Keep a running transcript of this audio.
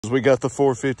We got the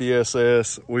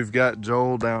 450SS. We've got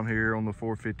Joel down here on the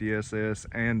 450SS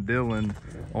and Dylan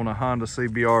on a Honda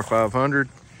CBR500.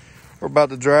 We're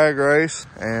about to drag race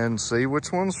and see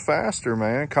which one's faster,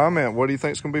 man. Comment, what do you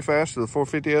think is going to be faster, the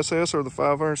 450SS or the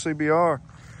 500 CBR?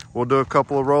 We'll do a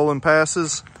couple of rolling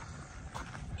passes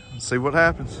and see what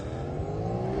happens.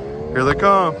 Here they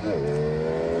come.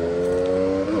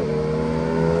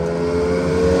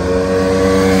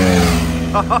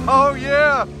 Oh,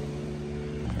 yeah.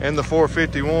 And the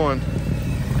 451.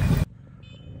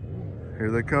 Here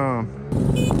they come.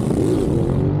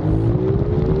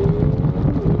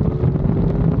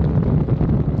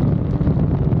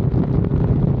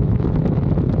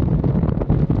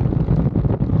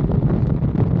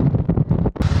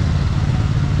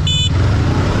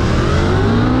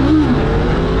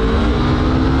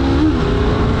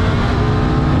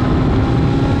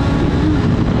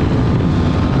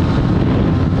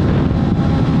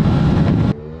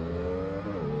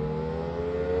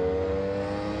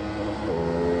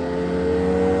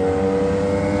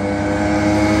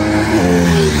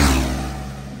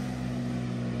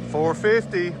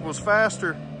 Was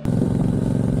faster.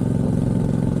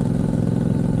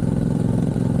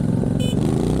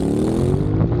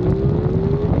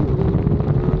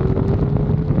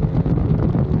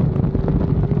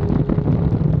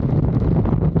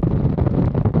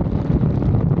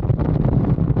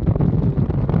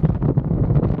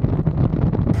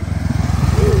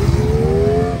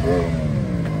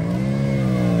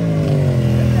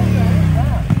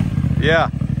 Yeah.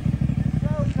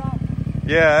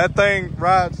 Yeah, that thing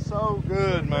rides so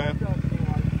good, man.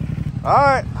 All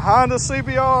right, Honda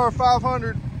CBR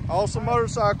 500, awesome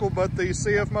motorcycle, but the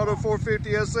CFMOTO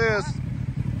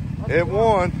 450SS, it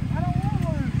won.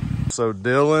 So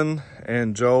Dylan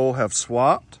and Joel have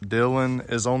swapped.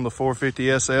 Dylan is on the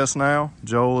 450SS now.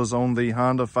 Joel is on the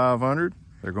Honda 500.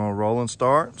 They're gonna roll and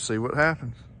start, see what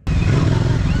happens.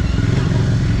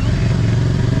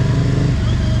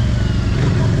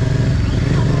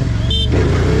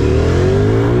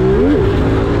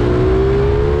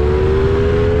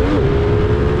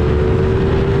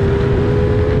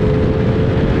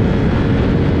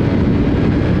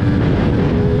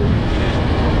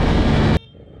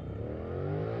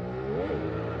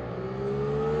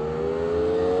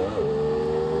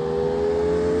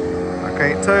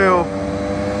 Can't tell.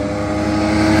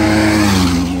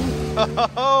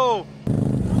 Oh!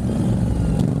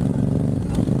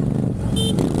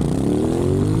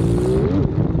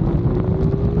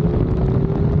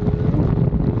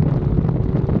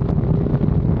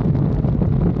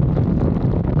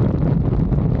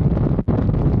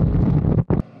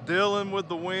 Dylan with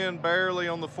the win barely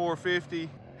on the 450.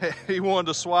 He wanted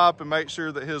to swap and make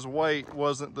sure that his weight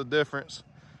wasn't the difference.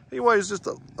 He weighs just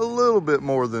a little bit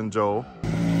more than Joel.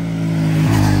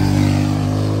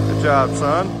 Good job,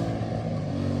 son.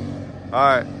 All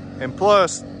right, and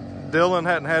plus, Dylan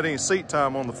hadn't had any seat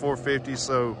time on the 450,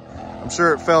 so I'm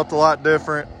sure it felt a lot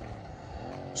different.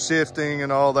 Shifting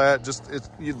and all that, just the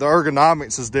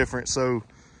ergonomics is different, so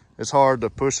it's hard to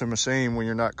push a machine when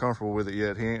you're not comfortable with it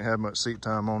yet. He ain't had much seat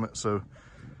time on it, so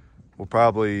we'll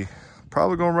probably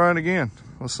gonna run again.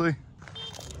 We'll see.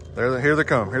 Here they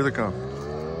come, here they come.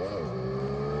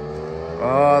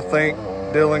 I think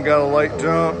Dylan got a late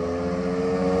jump.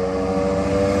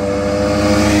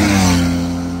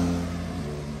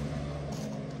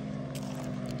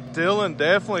 Dylan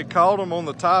definitely caught him on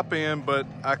the top end, but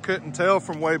I couldn't tell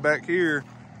from way back here.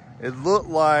 It looked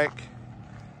like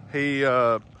he,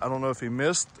 I don't know if he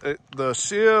missed the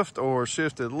shift or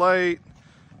shifted late.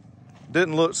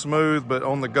 Didn't look smooth, but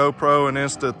on the GoPro and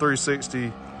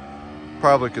Insta360,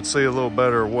 probably could see a little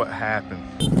better what happened.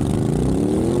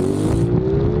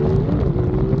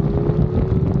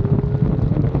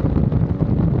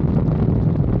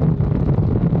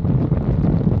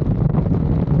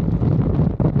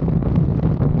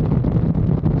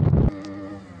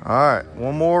 All right,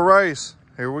 one more race.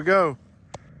 Here we go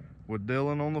with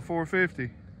Dylan on the 450.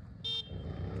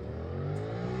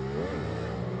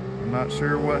 I'm not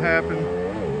sure what happened.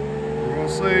 We're gonna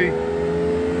see.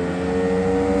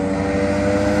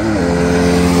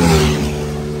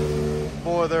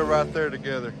 Boy, they're right there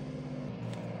together.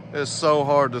 It's so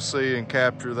hard to see and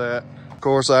capture that. Of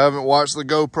course, I haven't watched the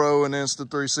GoPro and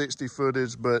Insta360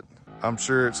 footage, but I'm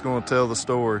sure it's gonna tell the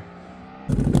story.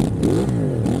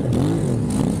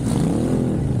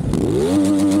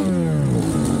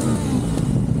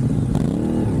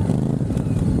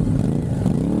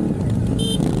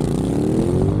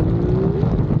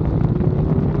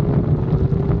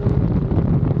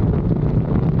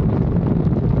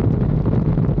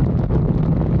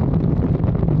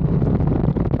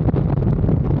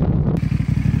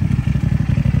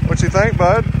 think,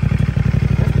 bud?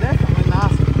 It's definitely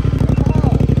nicer.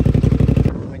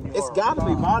 It's got to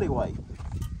be body weight.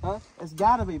 Huh? It's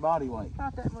got to be body weight.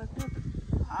 Not that much difference.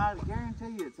 I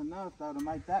guarantee you it's enough, though, to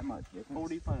make that much difference.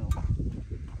 40 pounds.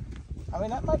 I mean,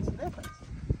 that makes a difference.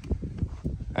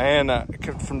 And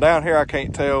from down here, I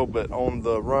can't tell, but on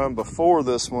the run before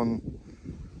this one,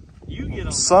 You get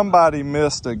on somebody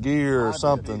missed a gear or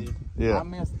something. Yeah. I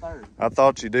missed third. I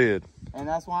thought you did. And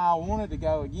that's why I wanted to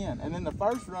go again. And then the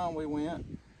first run we went,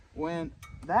 when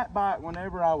that bike,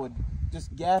 whenever I would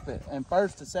just gap it, and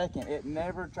first to second, it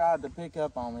never tried to pick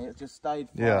up on me. It just stayed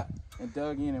flat and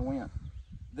dug in and went.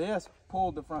 This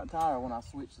pulled the front tire when I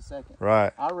switched to second.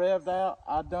 Right. I revved out,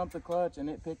 I dumped the clutch, and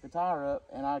it picked the tire up,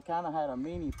 and I kind of had a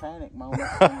mini panic moment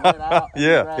and let out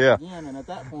and again, and at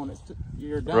that point,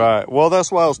 you're done. Right. Well,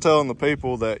 that's why I was telling the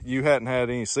people that you hadn't had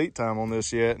any seat time on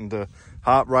this yet, and to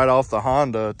hop right off the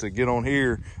Honda to get on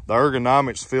here, the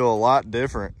ergonomics feel a lot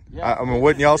different. Yeah, I mean,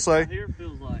 wouldn't y'all say? Here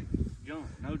feels like junk,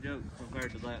 no joke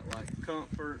compared to that. Like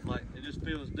comfort, like it just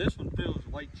feels. This one feels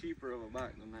way cheaper of a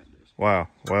bike than that does. Wow.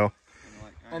 Well.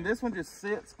 And this one just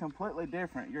sits completely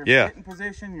different. Your sitting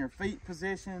position, your feet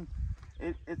position,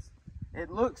 it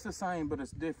looks the same, but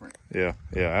it's different. Yeah,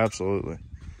 absolutely.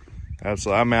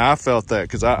 Absolutely. I mean, I felt that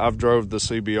because I've drove the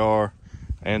CBR,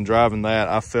 and driving that,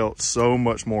 I felt so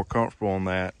much more comfortable on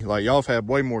that. Like, y'all have had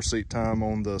way more seat time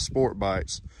on the sport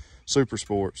bikes, super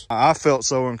sports. I felt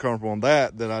so uncomfortable on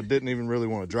that I didn't even really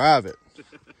want to drive it.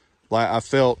 Like,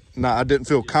 I didn't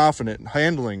feel confident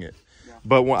handling it. Yeah.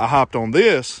 But when I hopped on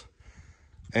this,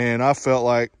 and I felt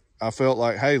like,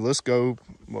 hey, let's go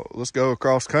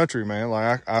across country, man.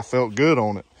 Like I felt good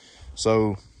on it.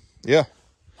 So, yeah.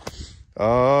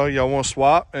 Y'all want to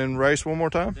swap and race one more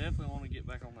time? Definitely want to get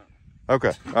back on that.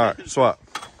 Okay. All right. Swap.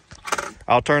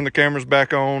 I'll turn the cameras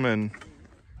back on and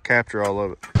capture all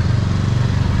of it.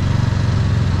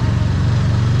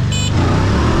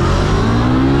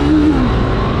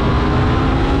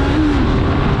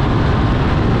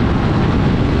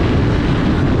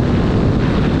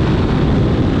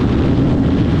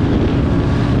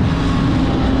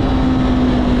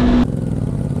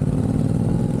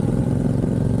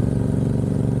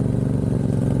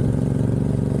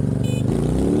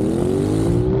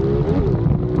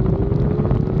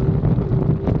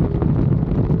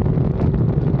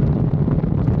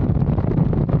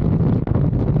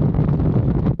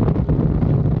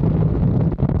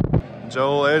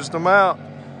 Joel edged them out,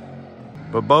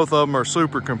 but both of them are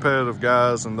super competitive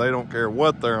guys, and they don't care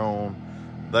what they're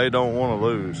on. They don't want to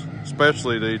lose,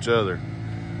 especially to each other.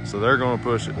 So they're going to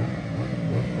push it.